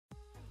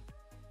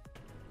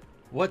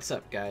What's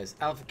up guys,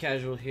 Alpha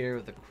Casual here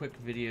with a quick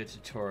video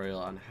tutorial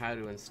on how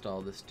to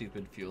install the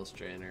stupid fuel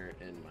strainer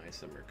in my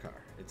summer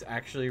car. It's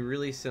actually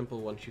really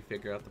simple once you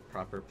figure out the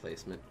proper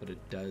placement, but it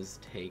does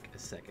take a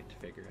second to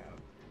figure out.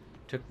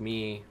 It took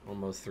me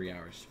almost 3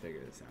 hours to figure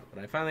this out,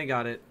 but I finally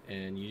got it,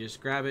 and you just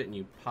grab it and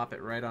you pop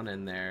it right on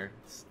in there.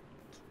 It's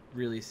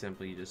really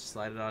simple. You just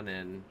slide it on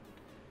in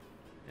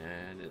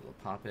and it'll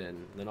pop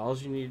in. Then all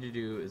you need to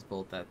do is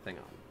bolt that thing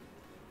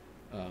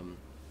on.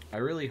 I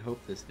really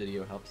hope this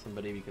video helps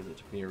somebody because it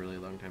took me a really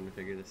long time to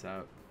figure this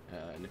out.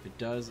 And if it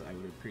does, I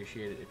would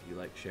appreciate it if you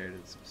liked, shared,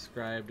 and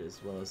subscribed,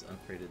 as well as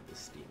upgraded the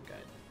Steam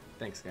guide.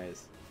 Thanks,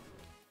 guys.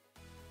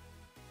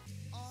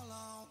 All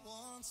I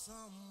want